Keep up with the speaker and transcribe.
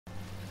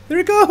There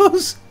it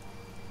goes.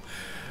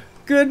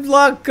 Good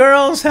luck,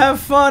 girls. Have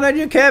fun on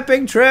your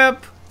camping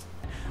trip.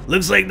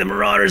 Looks like the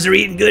marauders are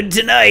eating good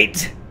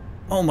tonight.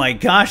 Oh my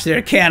gosh,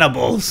 they're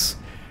cannibals.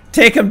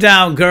 Take them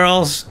down,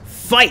 girls.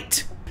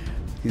 Fight.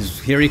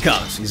 Here he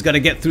comes. He's got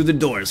to get through the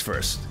doors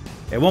first.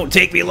 It won't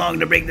take me long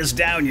to break this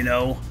down, you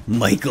know.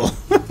 Michael.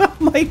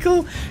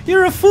 Michael,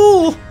 you're a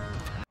fool.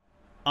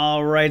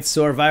 Alright,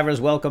 survivors,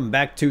 welcome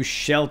back to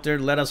shelter.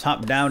 Let us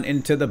hop down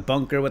into the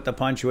bunker with the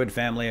Punchwood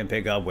family and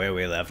pick up where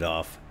we left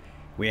off.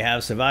 We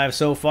have survived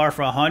so far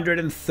for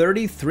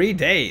 133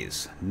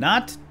 days.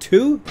 Not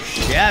too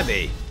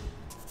shabby.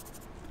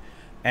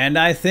 And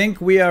I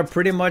think we are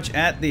pretty much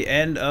at the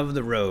end of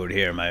the road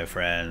here, my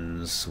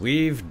friends.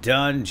 We've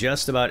done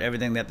just about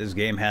everything that this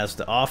game has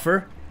to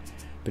offer.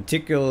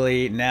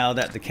 Particularly now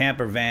that the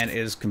camper van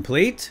is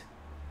complete.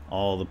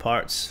 All the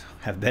parts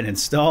have been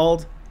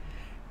installed.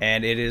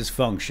 And it is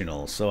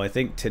functional. So I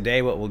think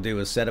today what we'll do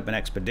is set up an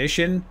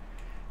expedition.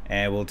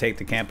 And we'll take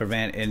the camper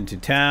van into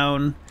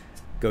town.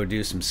 Go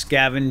do some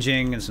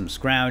scavenging and some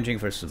scrounging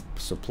for some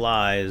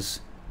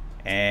supplies.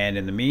 And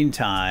in the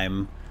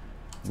meantime,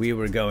 we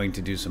were going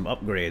to do some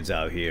upgrades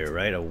out here,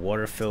 right? A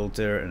water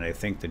filter and I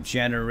think the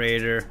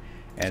generator.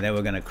 And then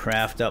we're going to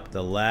craft up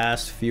the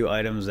last few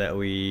items that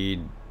we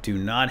do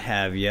not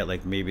have yet.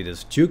 Like maybe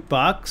this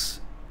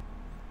jukebox.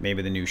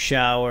 Maybe the new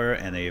shower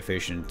and the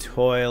efficient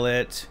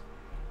toilet.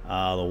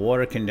 The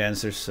water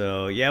condenser.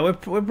 So yeah, we're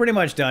pretty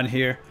much done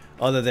here,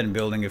 other than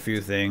building a few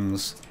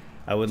things.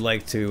 I would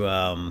like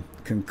to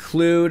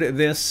conclude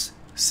this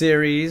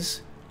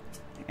series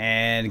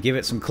and give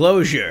it some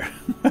closure.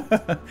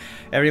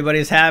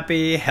 Everybody's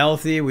happy,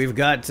 healthy. We've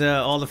got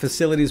all the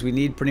facilities we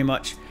need pretty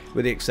much,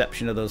 with the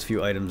exception of those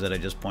few items that I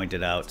just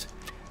pointed out.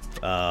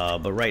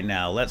 But right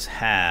now, let's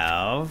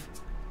have...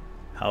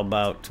 How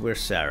about...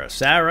 Where's Sarah?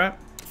 Sarah,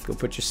 go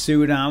put your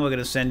suit on. We're going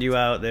to send you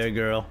out there,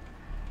 girl.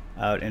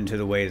 Out into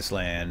the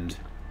wasteland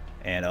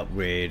and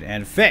upgrade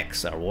and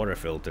fix our water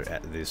filter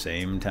at the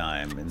same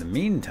time. In the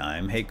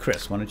meantime, hey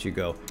Chris, why don't you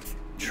go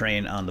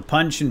train on the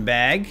punching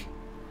bag?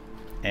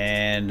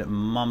 And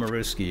Mama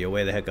Ruski,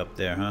 away the heck up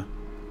there, huh?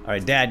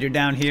 Alright, Dad, you're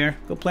down here.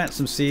 Go plant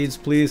some seeds,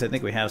 please. I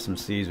think we have some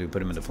seeds. We put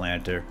them in the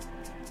planter.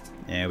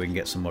 And we can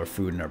get some more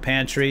food in our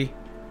pantry.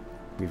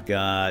 We've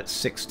got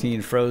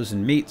 16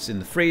 frozen meats in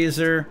the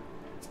freezer.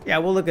 Yeah,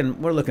 we're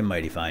looking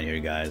mighty fine here,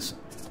 guys.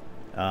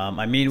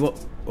 I mean,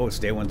 oh, it's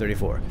day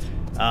 134.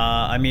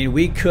 I mean,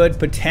 we could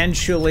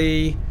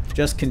potentially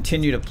just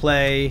continue to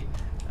play,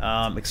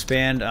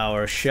 expand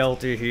our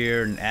shelter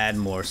here and add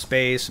more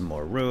space and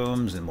more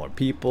rooms and more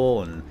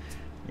people and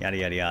yada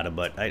yada yada,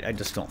 but I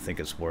just don't think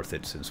it's worth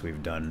it since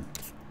we've done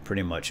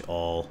pretty much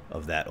all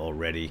of that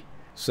already.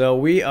 So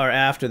we are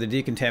after the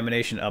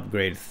decontamination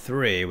upgrade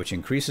 3, which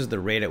increases the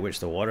rate at which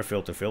the water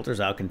filter filters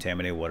out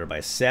contaminated water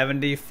by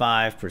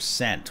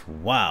 75%.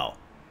 Wow.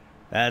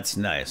 That's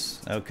nice.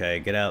 Okay,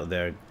 get out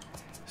there,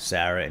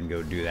 Sarah, and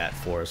go do that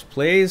for us,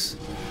 please.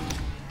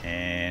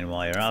 And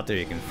while you're out there,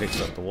 you can fix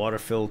up the water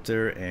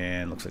filter,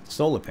 and looks like the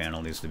solar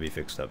panel needs to be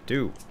fixed up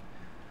too.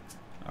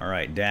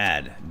 Alright,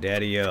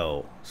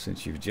 Daddy-o,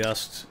 since you've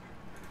just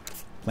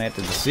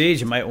planted the seeds,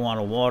 you might want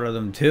to water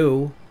them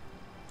too.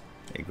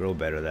 They grow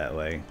better that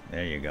way.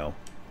 There you go.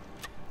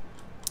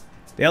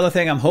 The other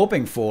thing I'm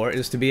hoping for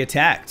is to be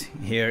attacked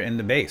here in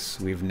the base.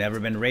 We've never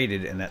been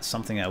raided, and that's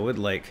something I would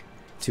like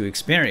to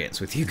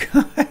experience with you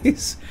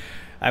guys.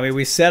 I mean,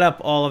 we set up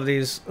all of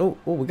these. Oh,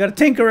 we got a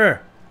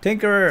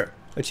Tinkerer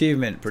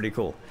achievement. Pretty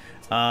cool.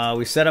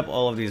 We set up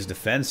all of these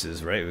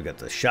defenses, right? We got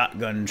the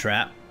shotgun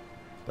trap,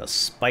 the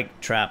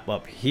spike trap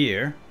up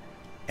here,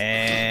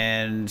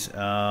 and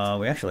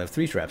we actually have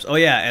 3 traps. Oh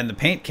yeah, and the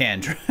paint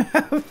can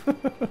trap.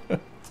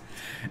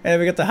 And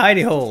we got the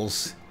hidey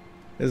holes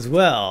as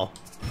well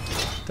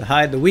to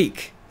hide the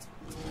weak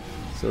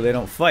so they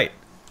don't fight.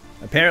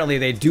 Apparently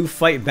they do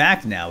fight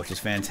back now, which is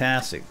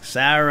fantastic.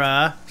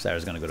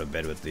 Sarah's gonna go to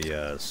bed with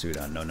the suit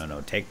on.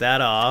 No, take that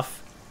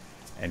off.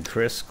 And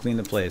Chris, clean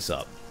the place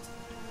up.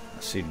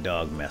 I see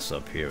dog mess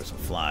up here with some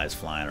flies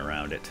flying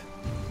around it.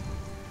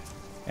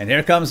 And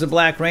here comes the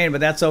black rain,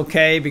 but that's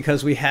okay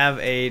because we have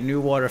a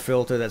new water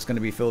filter that's going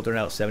to be filtering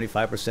out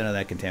 75% of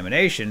that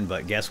contamination.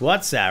 But guess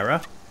what,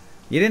 Sarah?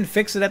 You didn't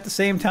fix it at the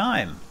same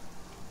time.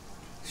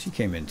 She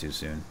came in too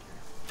soon.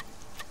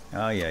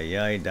 Oh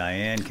yeah,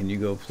 Diane, can you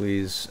go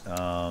please?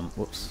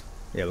 Whoops.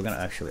 Yeah, we're gonna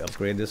actually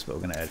upgrade this, but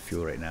we're gonna add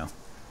fuel right now.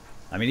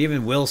 I mean,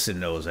 even Wilson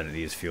knows that it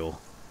needs fuel.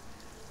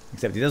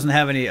 Except he doesn't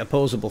have any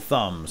opposable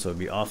thumbs, so it'd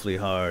be awfully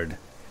hard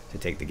to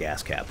take the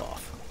gas cap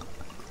off.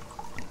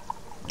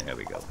 There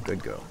we go.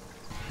 Good girl.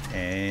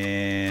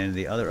 And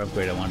the other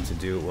upgrade I wanted to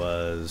do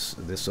was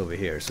this over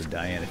here. So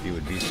Diane, if you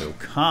would be so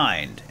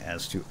kind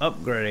as to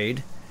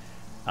upgrade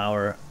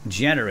our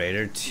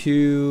generator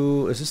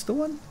to... Is this the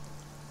one?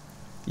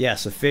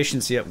 Yes,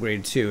 efficiency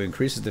upgrade 2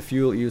 increases the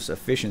fuel use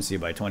efficiency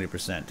by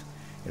 20%.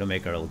 It'll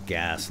make our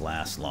gas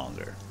last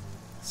longer.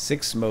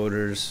 6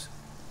 motors,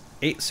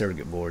 8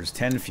 circuit boards,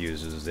 10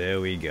 fuses.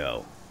 There we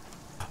go.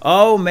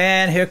 Oh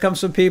man, here comes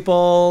some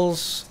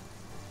peoples.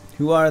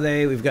 Who are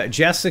they? We've got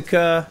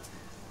Jessica,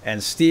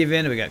 and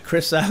Steven. We got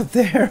Chris out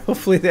there.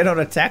 Hopefully they don't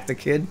attack the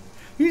kid.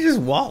 He just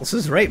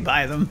waltzes right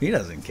by them. He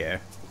doesn't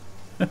care.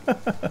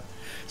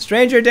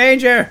 Stranger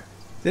danger!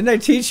 Didn't I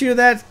teach you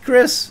that,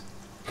 Chris?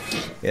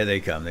 Here they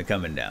come. They're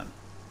coming down.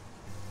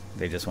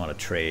 They just want to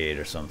trade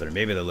or something. Or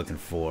maybe they're looking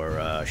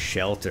for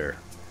shelter.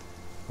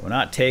 We're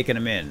not taking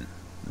them in.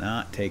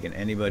 Not taking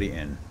anybody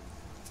in.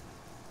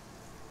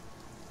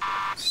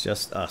 It's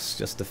just us.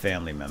 Just the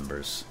family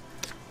members.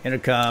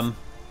 Intercom.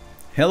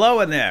 Hello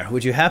in there.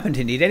 Would you happen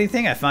to need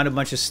anything? I found a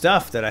bunch of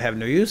stuff that I have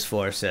no use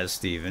for, says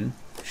Steven.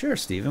 Sure,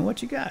 Steven.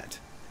 What you got?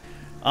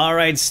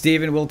 Alright,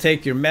 Steven. We'll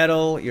take your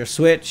metal, your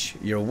switch,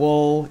 your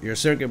wool, your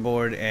circuit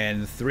board,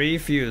 and 3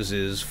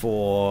 fuses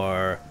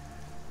for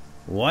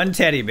 1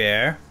 teddy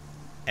bear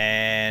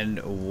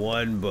and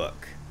 1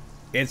 book.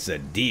 It's a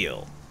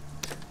deal.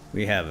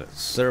 We have a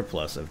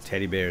surplus of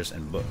teddy bears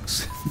and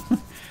books.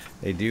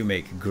 They do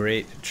make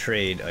great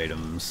trade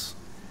items.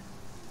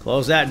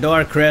 Close that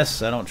door,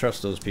 Chris. I don't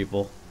trust those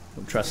people.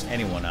 Don't trust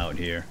anyone out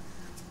here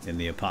in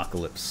the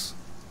apocalypse.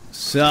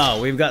 So,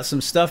 we've got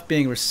some stuff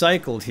being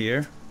recycled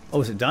here.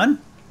 Oh, is it done?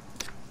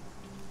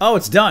 Oh,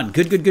 it's done.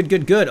 Good, good, good,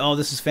 good, good. Oh,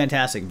 this is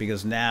fantastic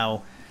because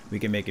now we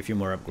can make a few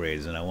more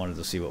upgrades, and I wanted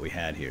to see what we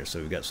had here. So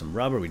we've got some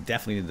rubber. We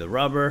definitely need the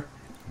rubber.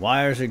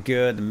 Wires are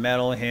good. The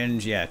metal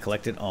hinge, yeah,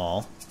 collect it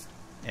all.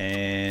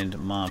 And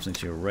Mom,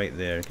 since you're right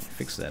there, can you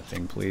fix that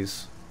thing,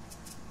 please?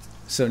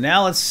 So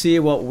now let's see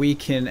what we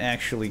can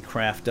actually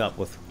craft up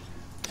with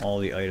all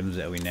the items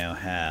that we now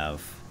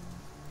have.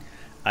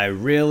 I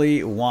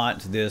really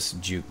want this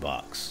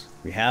jukebox.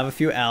 We have a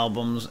few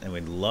albums, and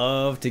we'd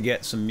love to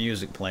get some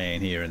music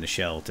playing here in the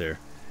shelter.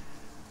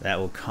 That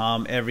will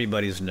calm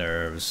everybody's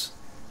nerves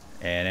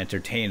and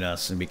entertain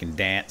us, and we can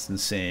dance and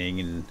sing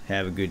and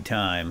have a good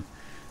time.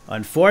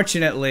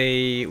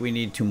 Unfortunately, we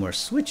need 2 more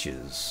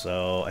switches,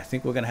 so I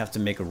think we're going to have to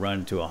make a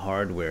run to a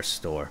hardware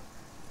store.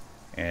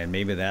 And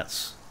maybe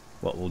that's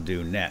what we'll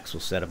do next.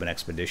 We'll set up an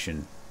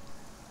expedition.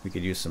 We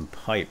could use some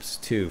pipes,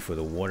 too, for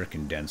the water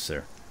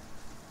condenser.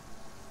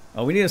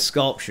 Oh, we need a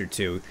sculpture,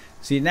 too.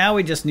 See, now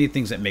we just need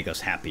things that make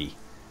us happy.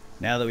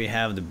 Now that we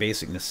have the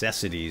basic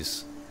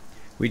necessities,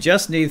 we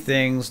just need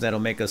things that'll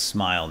make us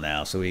smile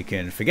now, so we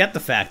can forget the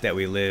fact that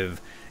we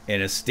live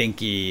in a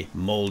stinky,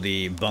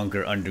 moldy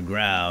bunker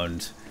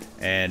underground,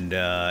 and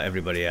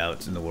everybody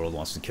out in the world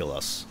wants to kill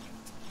us,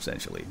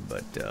 essentially.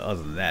 But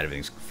other than that,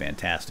 everything's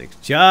fantastic.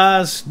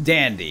 Just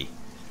dandy.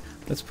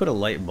 Let's put a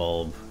light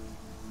bulb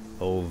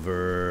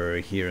over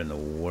here in the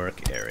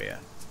work area.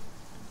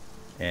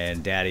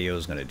 And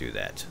Daddy-O's going to do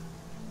that.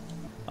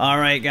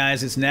 Alright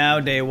guys, it's now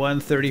day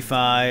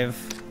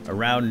 135,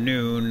 around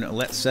noon.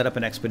 Let's set up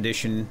an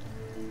expedition.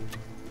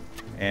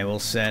 And we'll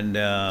send,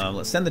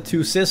 let's send the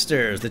 2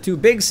 sisters, the 2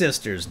 big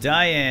sisters,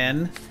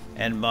 Diane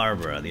and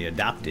Barbara, the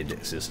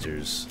adopted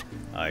sisters,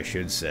 I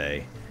should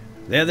say.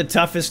 They're the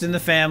toughest in the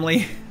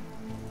family.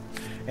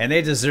 And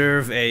they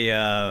deserve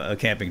a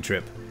camping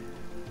trip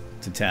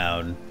to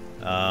town.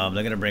 They're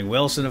going to bring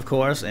Wilson, of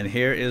course, and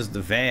here is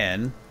the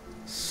van.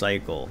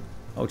 Cycle.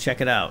 Oh,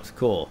 check it out.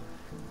 Cool.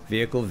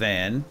 Vehicle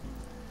van.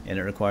 And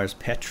it requires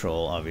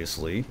petrol,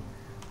 obviously.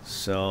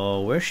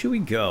 So, where should we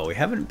go? We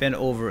haven't been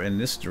over in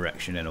this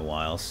direction in a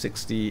while.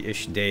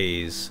 60-ish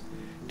days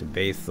to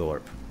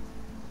Baythorpe.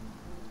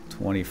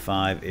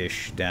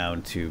 25-ish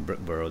down to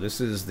Brookboro.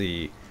 This is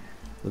the...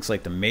 looks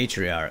like the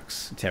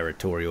matriarch's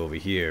territory over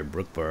here,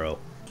 Brookboro.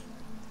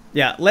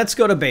 Yeah, let's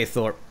go to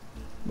Baythorpe.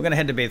 We're going to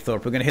head to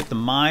Baythorpe. We're going to hit the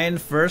mine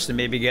first and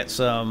maybe get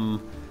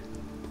some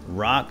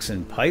rocks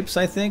and pipes,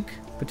 I think,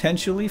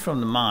 potentially, from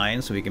the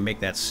mine, so we can make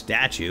that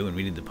statue, and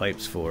we need the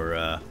pipes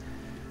for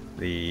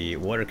the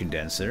water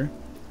condenser.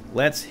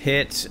 Let's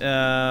hit,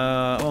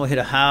 we'll hit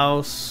a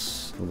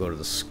house. We'll go to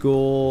the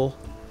school.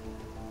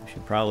 We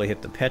should probably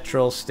hit the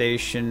petrol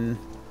station.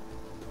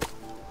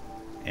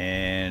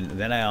 And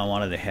then I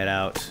wanted to head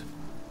out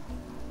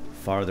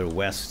farther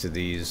west to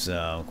these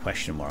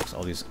question marks,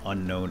 all these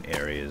unknown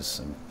areas.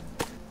 And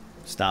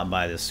stop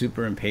by the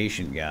super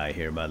impatient guy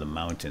here by the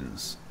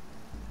mountains.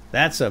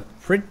 That's a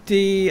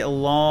pretty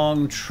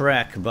long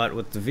trek, but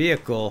with the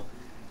vehicle,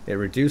 it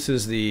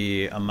reduces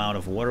the amount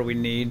of water we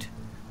need.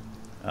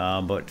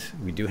 But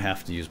we do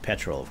have to use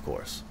petrol, of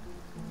course.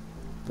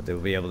 But they'll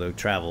be able to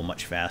travel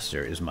much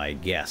faster, is my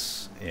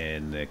guess,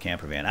 in the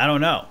camper van. I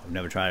don't know. I've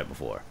never tried it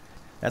before.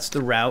 That's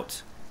the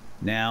route.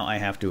 Now I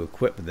have to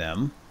equip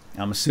them.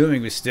 I'm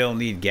assuming we still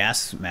need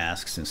gas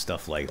masks and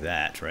stuff like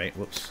that, right?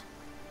 Whoops.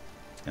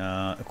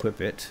 Equip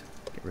it.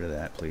 Get rid of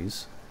that,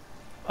 please.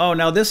 Oh,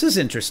 now this is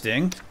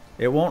interesting.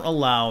 It won't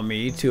allow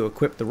me to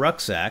equip the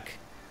rucksack.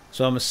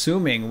 So I'm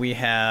assuming we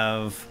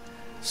have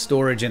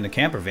storage in the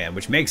camper van,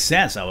 which makes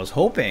sense. I was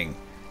hoping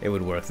it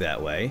would work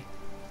that way.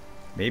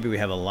 Maybe we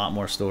have a lot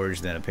more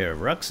storage than a pair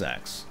of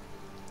rucksacks.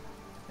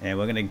 And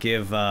we're gonna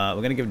give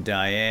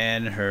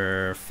Diane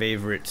her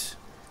favorite.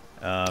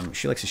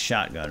 She likes a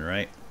shotgun,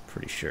 right?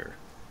 Pretty sure.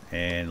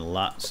 And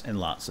lots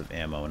of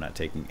ammo. We're not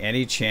taking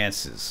any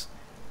chances.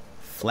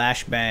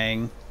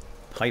 Flashbang,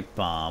 pipe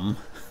bomb.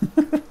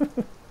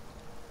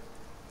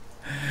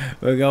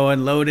 We're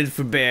going loaded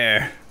for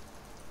bear.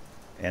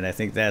 And I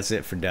think that's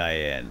it for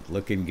Diane.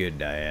 Looking good,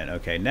 Diane.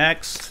 Okay,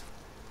 next.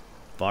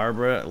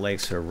 Barbara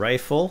likes her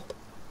rifle.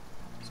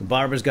 So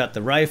Barbara's got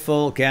the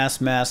rifle,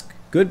 gas mask,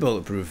 good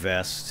bulletproof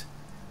vest,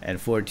 and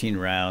 14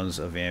 rounds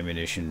of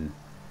ammunition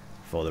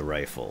for the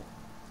rifle.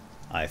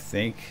 I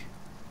think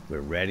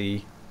we're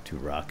ready to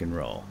rock and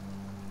roll.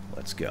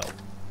 Let's go.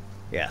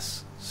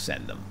 Yes,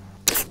 send them.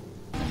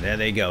 And there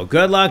they go.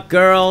 Good luck,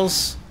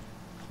 girls.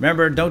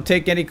 Remember, don't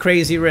take any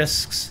crazy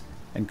risks.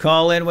 And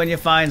call in when you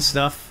find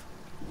stuff.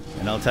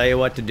 And I'll tell you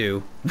what to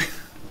do.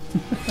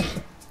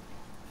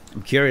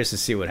 I'm curious to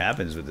see what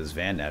happens with this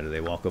van now. Do they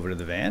walk over to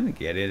the van,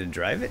 get in and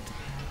drive it?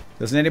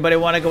 Doesn't anybody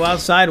want to go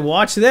outside and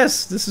watch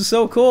this? This is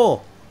so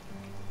cool.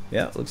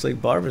 Yeah, looks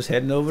like Barbara's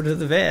heading over to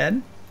the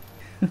van.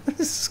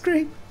 This is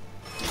great.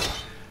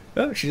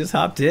 Oh, she just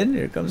hopped in.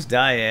 Here comes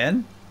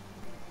Diane.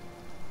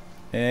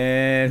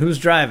 And who's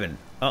driving?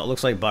 Oh, it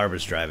looks like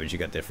Barbara's driving. She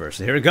got there first.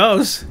 So here it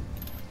goes.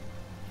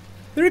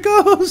 There it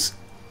goes.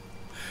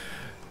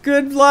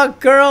 Good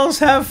luck, girls.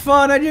 Have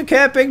fun on your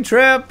camping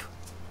trip.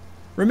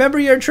 Remember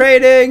your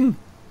trading.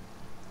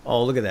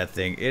 Oh, look at that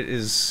thing. It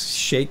is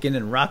shaking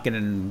and rocking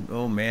and,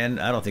 oh man,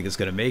 I don't think it's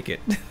going to make it.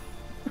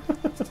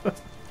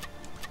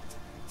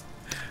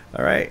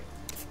 All right.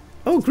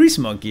 Oh, Grease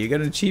Monkey. You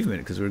got an achievement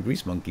because we're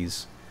Grease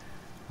Monkeys.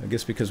 I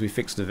guess because we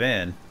fixed the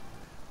van.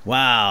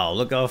 Wow,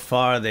 look how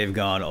far they've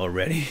gone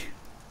already.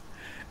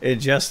 In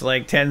just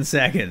like 10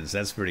 seconds.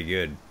 That's pretty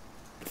good.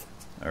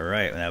 All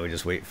right, now we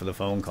just wait for the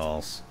phone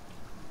calls.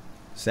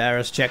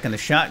 Sarah's checking the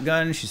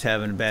shotgun. She's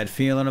having a bad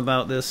feeling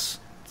about this.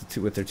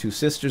 With her two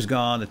sisters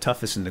gone, the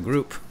toughest in the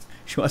group.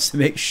 She wants to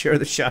make sure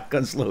the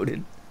shotgun's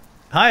loaded.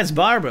 Hi, it's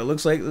Barbara. It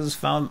looks like this is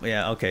found.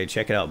 Yeah, okay,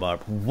 check it out,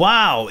 Barb.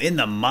 Wow, in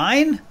the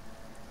mine?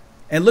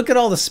 And look at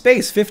all the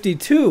space,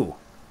 52.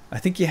 I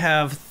think you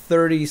have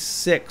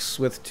 36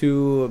 with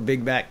 2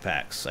 big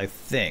backpacks, I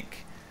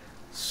think.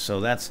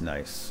 So that's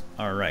nice.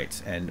 All right,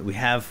 and we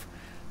have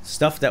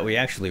stuff that we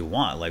actually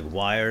want, like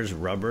wires,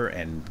 rubber,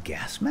 and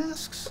gas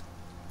masks.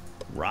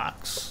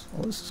 Rocks.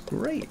 Oh, this is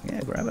great.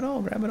 Yeah, grab it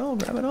all, grab it all,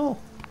 grab it all.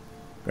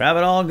 Grab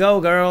it all and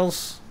go,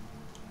 girls.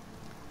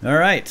 All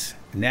right,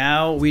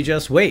 now we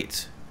just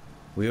wait.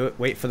 We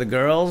wait for the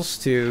girls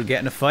to get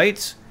in a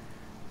fight,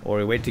 or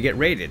we wait to get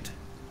raided.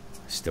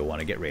 Still want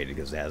to get raided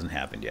because it hasn't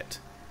happened yet.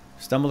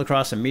 Stumbled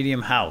across a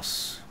medium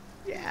house.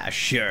 Yeah,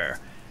 sure.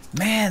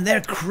 Man,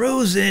 they're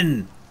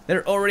cruising.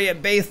 They're already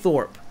at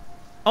Baythorpe.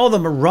 Oh, the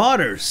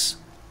Marauders.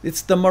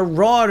 It's the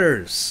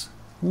Marauders.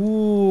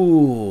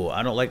 Ooh,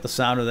 I don't like the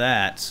sound of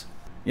that.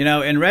 You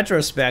know, in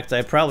retrospect,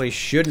 I probably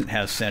shouldn't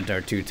have sent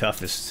our 2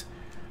 toughest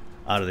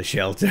out of the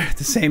shelter at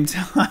the same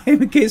time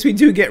in case we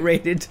do get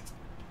raided.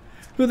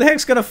 Who the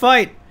heck's gonna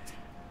fight?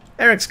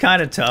 Eric's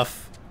kind of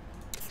tough.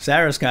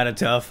 Sarah's kind of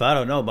tough. I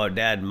don't know about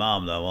Dad and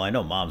Mom, though. Well, I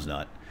know Mom's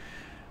not.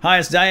 Hi,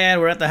 it's Diane.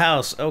 We're at the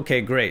house.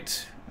 Okay,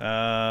 great.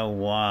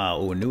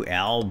 Wow. Ooh, a new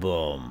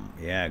album.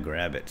 Yeah,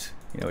 grab it.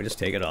 You know, just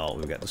take it all.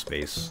 We've got the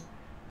space.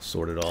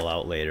 Sort it all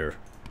out later.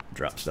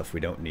 Drop stuff we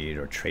don't need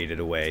or trade it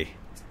away.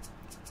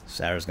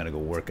 Sarah's gonna go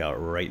work out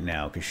right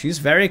now because she's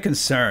very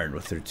concerned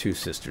with her 2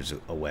 sisters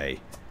away.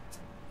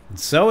 And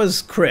so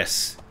is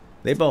Chris.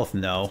 They both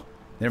know.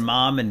 Their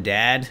mom and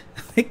dad,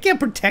 they can't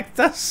protect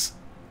us.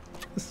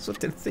 This is what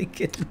they're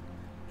thinking.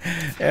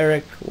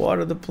 Eric,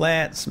 water the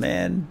plants,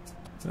 man.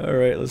 All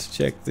right, let's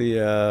check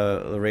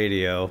the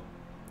radio.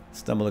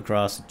 Stumbled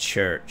across a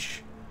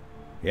church.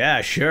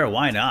 Yeah, sure,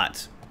 why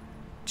not?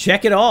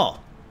 Check it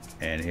all.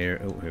 And here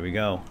we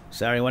go.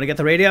 Sarah, you want to get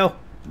the radio?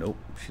 Nope,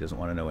 she doesn't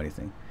want to know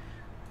anything.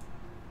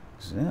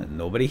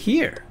 Nobody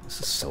here.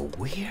 This is so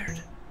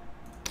weird.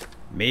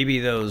 Maybe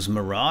those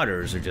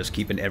Marauders are just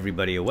keeping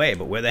everybody away,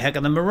 but where the heck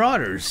are the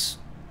Marauders?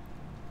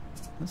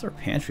 How's our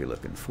pantry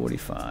looking?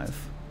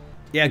 45.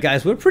 Yeah,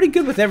 guys, we're pretty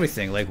good with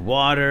everything, like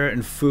water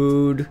and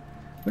food.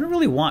 We don't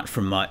really want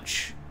for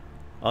much,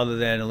 other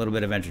than a little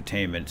bit of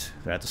entertainment.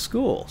 They're at the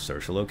school.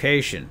 Search a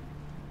location.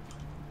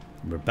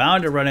 We're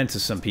bound to run into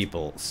some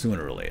people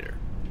sooner or later.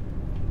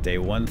 Day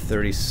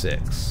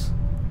 136.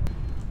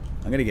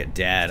 I'm gonna get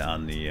Dad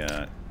on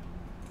the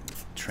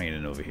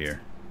training over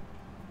here.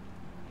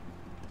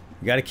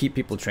 We gotta keep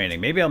people training.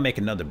 Maybe I'll make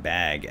another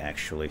bag,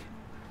 actually.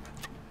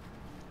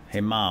 Hey,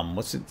 Mom,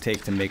 what's it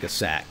take to make a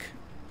sack?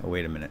 Oh,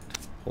 wait a minute.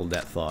 Hold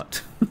that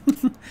thought.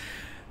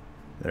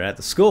 They're at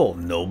the school.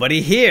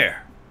 Nobody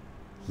here.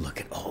 Look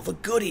at all the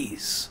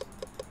goodies.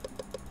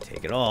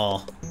 Take it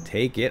all.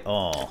 Take it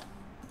all.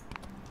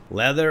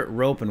 Leather,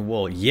 rope, and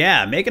wool.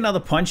 Yeah, make another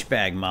punch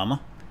bag,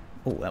 Mama.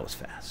 Oh, that was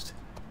fast.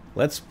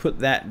 Let's put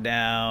that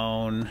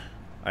down.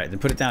 All right, then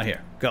put it down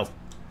here. Go.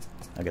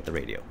 I'll get the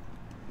radio.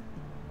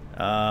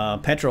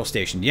 Petrol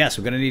station. Yes,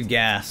 we're going to need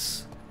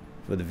gas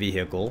for the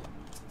vehicle.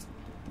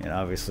 And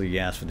obviously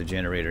gas for the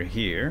generator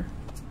here.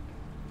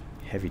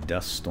 Heavy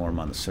dust storm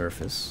on the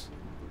surface.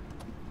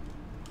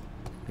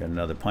 Got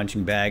another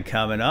punching bag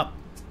coming up.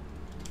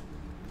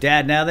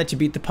 Dad, now that you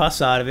beat the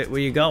pus out of it, where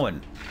you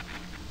going?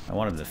 I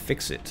want him to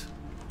fix it.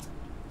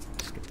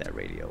 Let's get that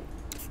radio.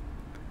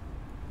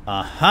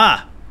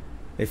 Aha!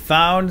 They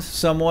found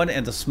someone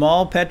at the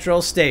small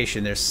petrol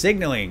station. They're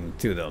signaling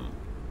to them.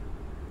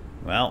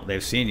 Well,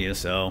 they've seen you,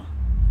 so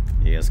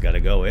you just gotta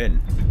go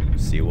in.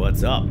 See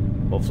what's up.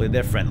 Hopefully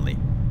they're friendly.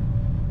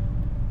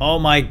 Oh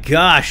my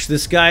gosh,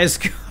 this guy's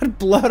got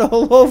blood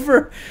all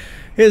over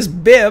his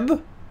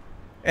bib.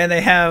 And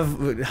they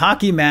have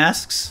hockey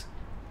masks.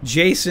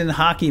 Jason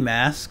hockey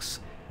masks.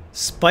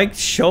 Spiked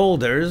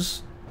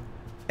shoulders.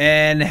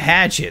 And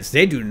hatchets.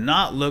 They do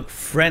not look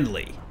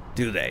friendly,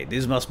 do they?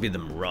 These must be the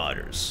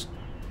Marauders.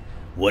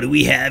 What do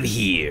we have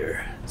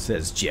here?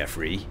 Says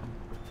Jeffrey.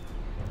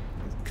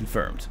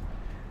 Confirmed.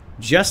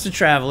 Just a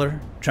traveler,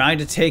 trying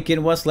to take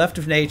in what's left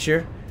of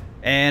nature,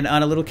 and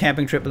on a little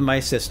camping trip with my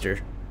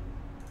sister.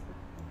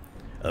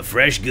 A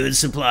fresh goods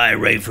supply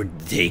right for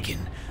the taking.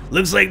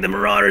 Looks like the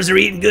Marauders are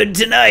eating good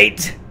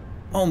tonight.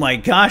 Oh my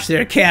gosh,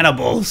 they're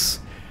cannibals.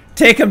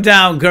 Take them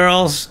down,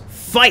 girls.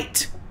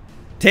 Fight.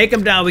 Take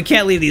them down. We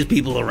can't leave these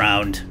people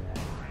around.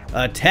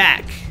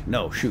 Attack.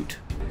 No, shoot.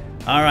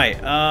 Alright,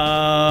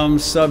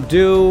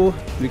 subdue.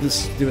 We can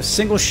do a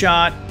single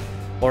shot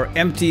or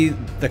empty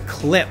the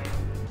clip.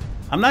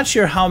 I'm not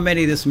sure how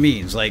many this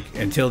means. Like,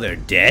 until they're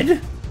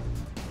dead?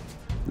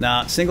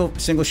 Nah,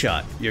 single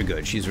shot. You're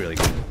good. She's really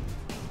good.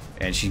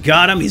 And she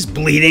got him. He's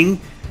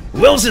bleeding.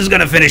 Wilson's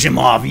gonna finish him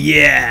off.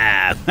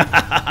 Yeah!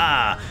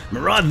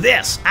 Maraud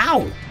this.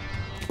 Ow!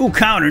 Ooh,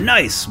 counter.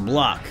 Nice.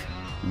 Block.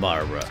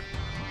 Barbara.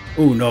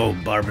 Ooh, no.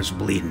 Barbara's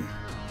bleeding.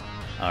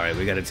 Alright,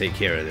 we gotta take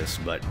care of this,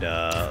 but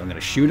I'm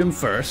gonna shoot him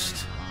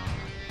first.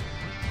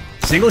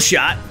 Single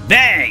shot.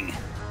 Bang!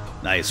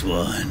 Nice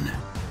one.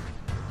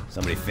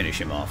 Somebody finish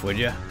him off, would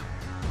ya?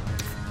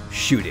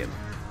 Shoot him.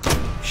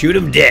 Shoot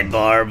him dead,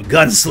 Barb.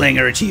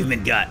 Gunslinger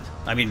achievement got.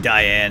 I mean,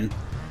 Diane.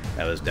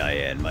 That was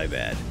Diane, my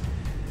bad.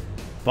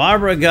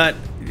 Barbara got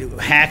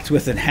hacked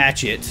with a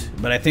hatchet,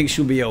 but I think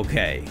she'll be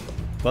okay.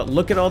 But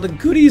look at all the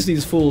goodies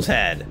these fools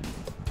had.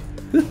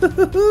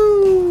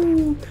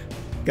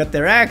 Got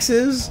their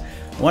axes.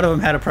 One of them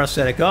had a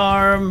prosthetic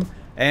arm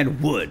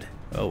and wood.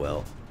 Oh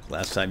well.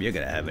 Last time you're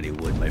gonna have any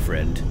wood, my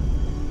friend.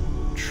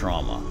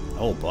 Trauma.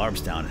 Oh,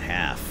 Barb's down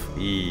half.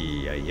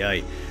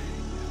 Eey.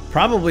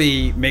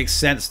 Probably makes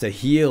sense to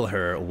heal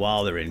her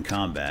while they're in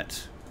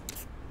combat.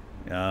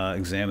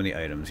 Examine the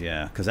items,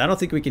 yeah. Because I don't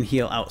think we can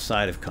heal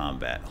outside of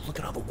combat. Oh, look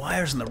at all the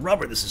wires and the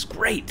rubber. This is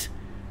great.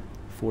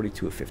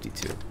 42 of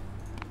 52.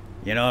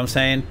 You know what I'm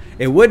saying?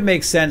 It would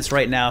make sense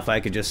right now if I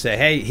could just say,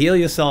 hey, heal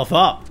yourself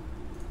up.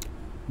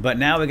 But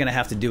now we're going to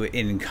have to do it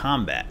in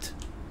combat.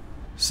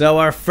 So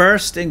our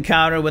first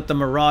encounter with the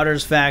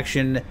Marauders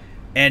faction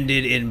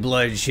ended in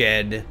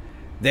bloodshed.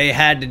 They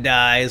had to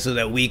die so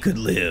that we could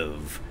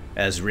live,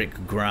 as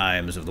Rick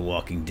Grimes of The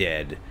Walking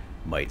Dead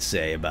might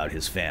say about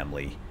his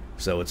family.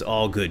 So it's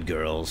all good,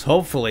 girls.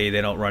 Hopefully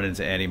they don't run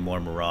into any more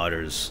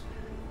Marauders,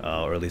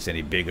 or at least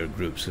any bigger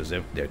groups, because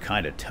they're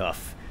kind of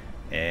tough.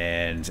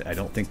 And I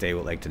don't think they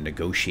would like to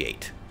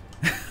negotiate.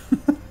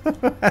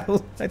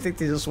 I think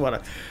they just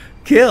want to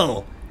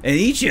kill and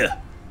eat you.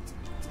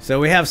 So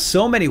we have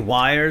so many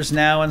wires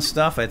now and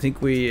stuff. I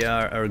think we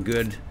are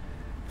good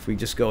if we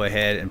just go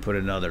ahead and put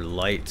another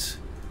light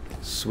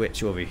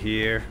switch over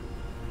here.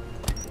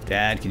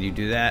 Dad, can you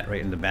do that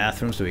right in the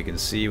bathroom so we can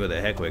see where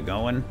the heck we're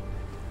going?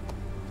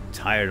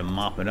 Tired of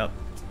mopping up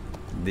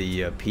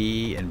the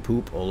pee and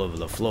poop all over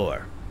the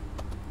floor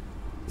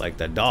like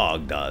the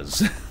dog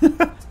does.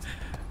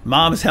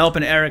 Mom's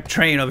helping Eric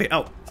train over here.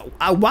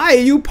 Oh, why are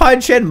you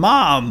punching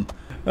Mom?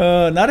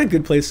 Not a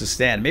good place to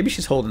stand. Maybe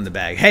she's holding the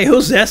bag. Hey,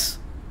 who's this?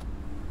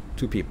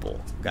 Two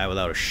people. Guy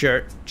without a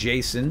shirt,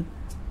 Jason,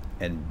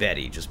 and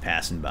Betty just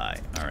passing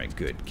by. Alright,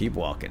 good. Keep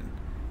walking.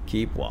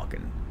 Keep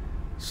walking.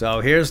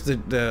 So here's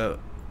the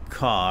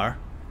car.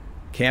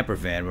 Camper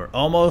van. We're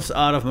almost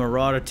out of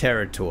Marauder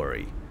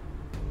territory.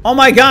 Oh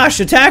my gosh!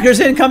 Attackers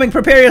incoming!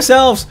 Prepare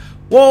yourselves!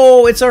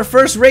 Whoa! It's our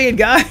first raid,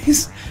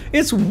 guys!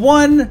 It's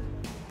one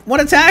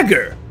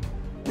attacker!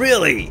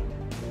 Really?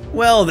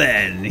 Well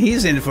then,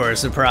 he's in for a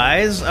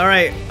surprise.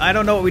 Alright, I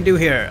don't know what we do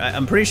here.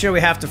 I'm pretty sure we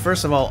have to,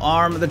 first of all,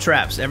 arm the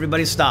traps.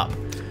 Everybody stop.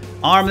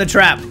 Arm the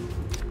trap.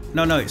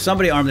 No,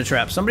 somebody arm the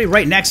trap. Somebody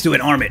right next to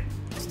it, arm it.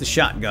 It's the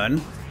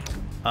shotgun.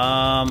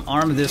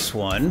 Arm this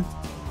one.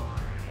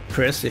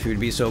 Chris, if you'd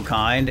be so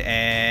kind.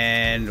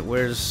 And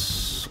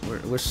where's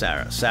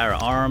Sarah? Sarah,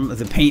 arm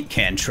the paint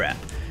can trap.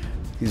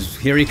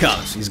 Here he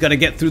comes. He's got to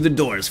get through the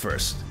doors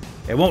first.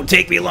 It won't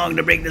take me long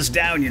to break this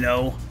down, you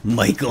know.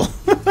 Michael.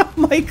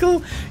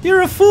 Michael,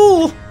 you're a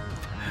fool.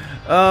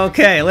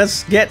 Okay,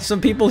 let's get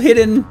some people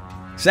hidden.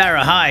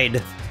 Sarah,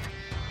 hide.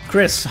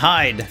 Chris,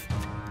 hide.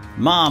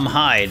 Mom,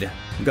 hide.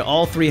 We've got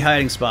all three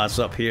hiding spots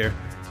up here.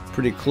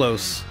 Pretty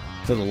close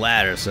to the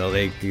ladder,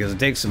 because it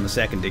takes them a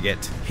second to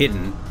get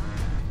hidden.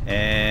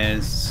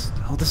 And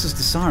oh, this is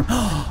disarm.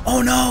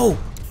 Oh no!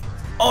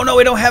 Oh no,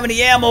 we don't have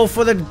any ammo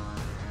for the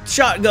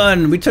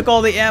shotgun. We took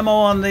all the ammo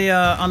on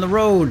the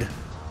road.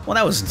 Well,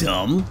 that was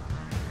dumb.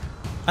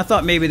 I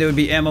thought maybe there would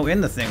be ammo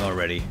in the thing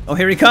already. Oh,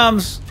 here he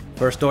comes.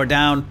 First door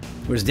down.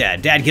 Where's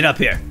Dad? Dad, get up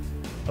here.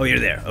 Oh, you're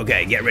there.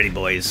 Okay, get ready,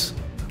 boys.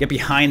 Get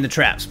behind the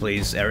traps,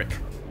 please, Eric.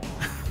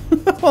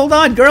 Hold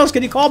on, girls.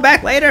 Can you call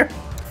back later?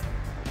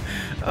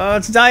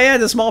 It's Diane,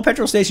 the small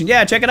petrol station.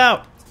 Yeah, check it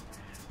out.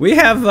 We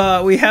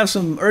have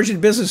some urgent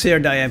business here,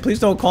 Diane. Please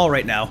don't call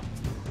right now.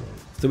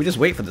 So we just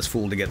wait for this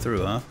fool to get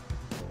through, huh?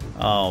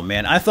 Oh,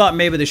 man. I thought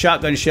maybe the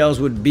shotgun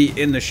shells would be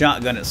in the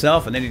shotgun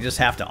itself, and then you just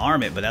have to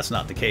arm it, but that's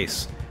not the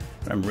case.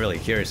 I'm really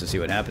curious to see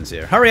what happens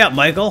here. Hurry up,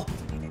 Michael.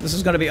 This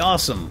is going to be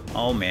awesome.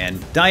 Oh, man.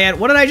 Diane,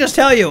 what did I just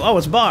tell you? Oh,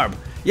 it's Barb.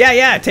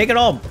 Yeah, take it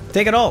all.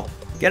 Take it all.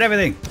 Get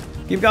everything.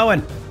 Keep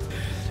going.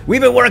 We've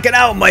been working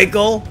out,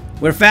 Michael.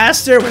 We're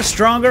faster, we're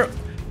stronger.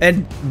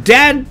 And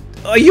Dad,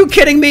 are you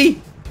kidding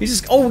me? He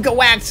just, oh, we got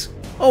whacked.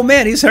 Oh,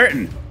 man, he's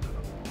hurting.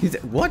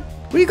 What?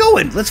 Where are you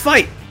going? Let's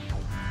fight.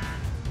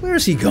 Where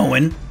is he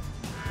going?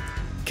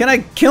 Can I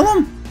kill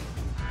him?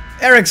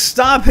 Eric,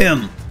 stop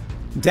him.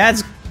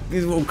 Dad's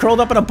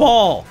curled up in a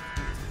ball.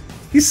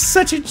 He's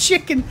such a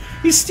chicken.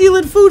 He's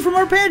stealing food from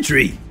our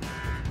pantry.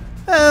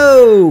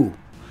 Oh,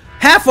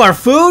 half our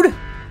food?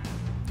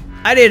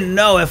 I didn't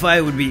know if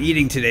I would be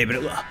eating today,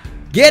 but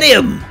get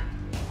him.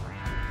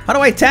 How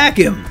do I attack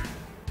him?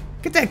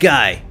 Get that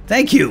guy.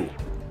 Thank you.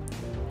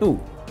 Ooh,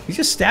 he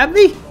just stabbed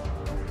me?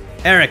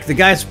 Eric, the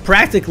guy's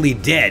practically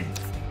dead.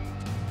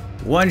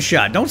 One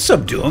shot. Don't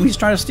subdue him. He's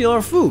trying to steal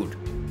our food.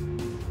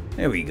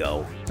 There we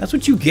go. That's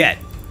what you get.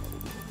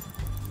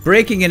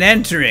 Breaking and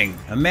entering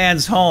a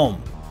man's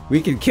home.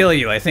 We can kill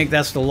you. I think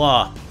that's the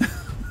law.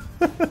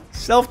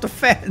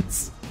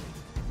 Self-defense.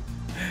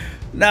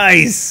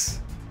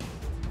 Nice.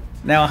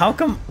 Now, how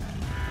come...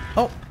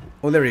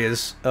 Oh, there he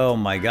is. Oh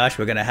my gosh,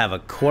 we're gonna have a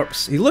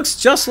corpse. He looks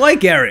just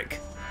like Eric.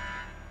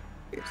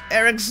 It's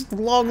Eric's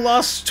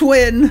long-lost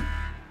twin.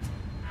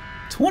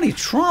 20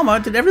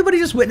 trauma? Did everybody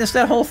just witness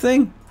that whole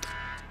thing?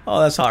 Oh,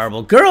 that's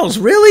horrible. Girls,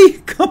 really?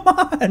 Come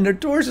on, their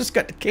doors just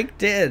got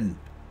kicked in.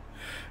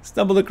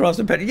 Stumbled across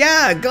the petrol.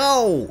 Yeah,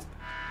 go!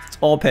 It's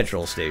all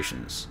petrol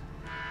stations.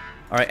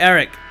 Alright,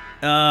 Eric,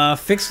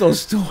 fix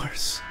those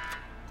doors.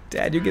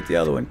 Dad, you get the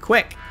other one,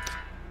 quick.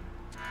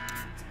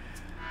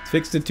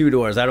 Fix the 2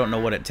 doors. I don't know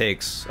what it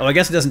takes. Oh, I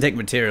guess it doesn't take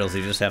materials.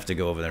 You just have to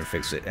go over there and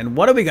fix it. And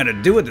what are we going to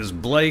do with this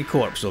bloody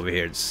corpse over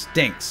here? It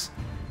stinks.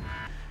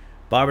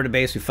 Barber to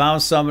base. We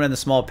found someone in the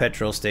small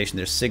petrol station.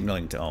 They're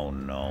signaling to... Oh,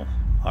 no.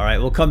 All right,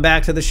 we'll come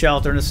back to the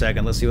shelter in a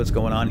second. Let's see what's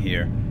going on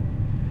here.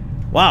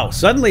 Wow,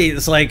 suddenly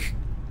it's like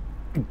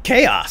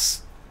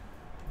chaos.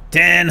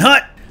 10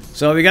 hut.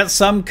 So we got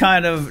some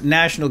kind of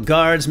National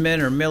Guardsmen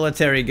or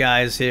military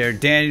guys here.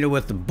 Daniel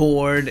with the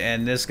board,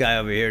 and this guy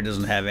over here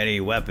doesn't have any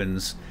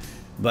weapons.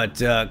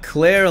 But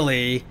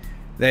clearly,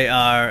 they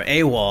are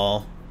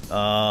AWOL,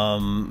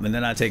 and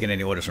they're not taking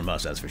any orders from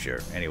us, that's for sure.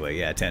 Anyway,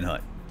 yeah, 10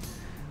 hut.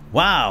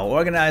 Wow,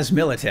 organized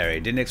military.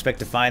 Didn't expect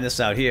to find this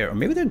out here. Or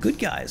maybe they're good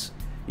guys.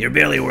 You're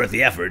barely worth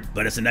the effort,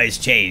 but it's a nice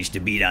change to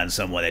beat on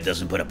someone that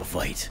doesn't put up a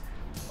fight.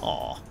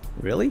 Aw,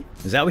 really?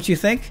 Is that what you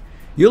think?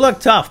 You look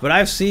tough, but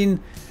I've seen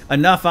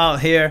enough out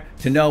here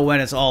to know when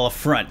it's all a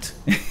front.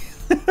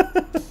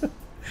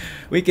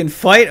 We can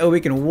fight or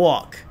we can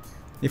walk.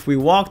 If we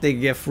walk, they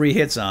can get free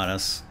hits on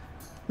us.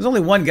 There's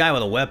only one guy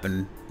with a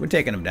weapon. We're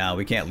taking him down.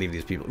 We can't leave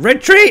these people.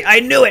 Retreat!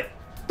 I knew it!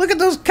 Look at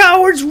those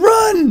cowards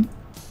run!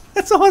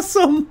 That's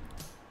awesome!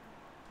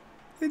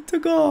 They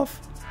took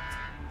off.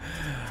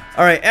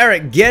 Alright,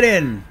 Eric, get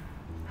in.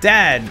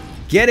 Dad,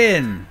 get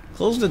in.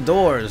 Close the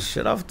doors.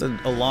 Shut off the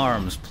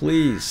alarms.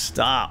 Please,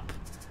 stop.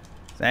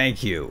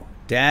 Thank you.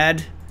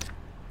 Dad,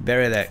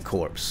 bury that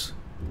corpse.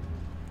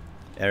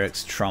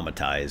 Eric's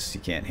traumatized. He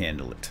can't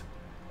handle it.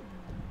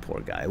 Poor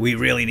guy. We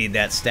really need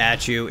that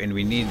statue, and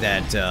we need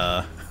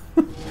that,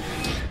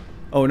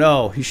 Oh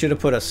no, he should have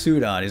put a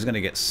suit on. He's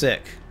gonna get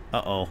sick.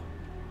 Uh-oh.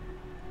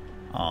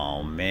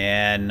 Oh,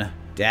 man.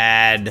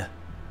 Dad.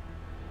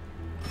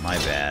 My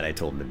bad. I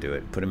told him to do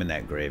it. Put him in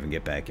that grave and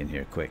get back in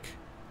here quick.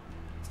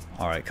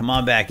 Alright, come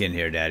on back in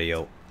here,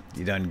 Daddy-o.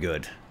 You done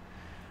good.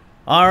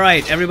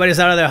 Alright, everybody's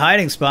out of their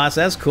hiding spots.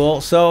 That's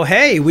cool. So,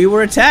 hey, we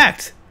were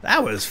attacked.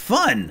 That was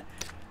fun.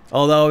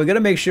 Although, we gotta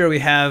make sure we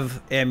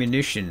have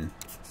ammunition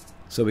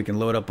so we can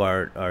load up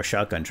our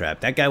shotgun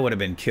trap. That guy would have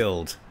been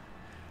killed.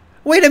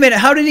 Wait a minute,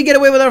 how did he get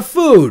away with our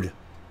food?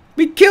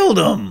 We killed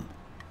him.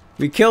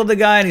 We killed the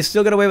guy and he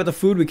still got away with the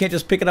food. We can't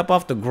just pick it up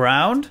off the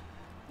ground?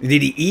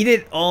 Did he eat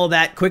it all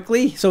that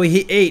quickly? So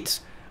he ate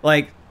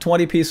like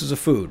 20 pieces of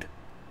food.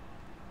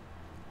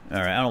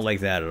 Alright, I don't like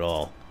that at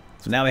all.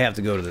 So now we have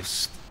to go to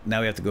this. Now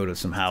we have to go to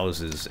some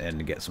houses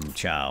and get some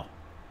chow.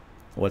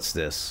 What's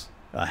this?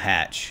 A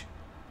hatch.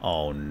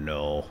 Oh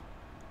no.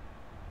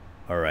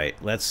 Alright,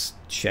 let's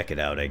check it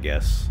out, I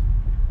guess.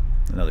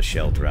 Another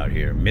shelter out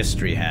here.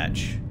 Mystery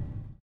hatch.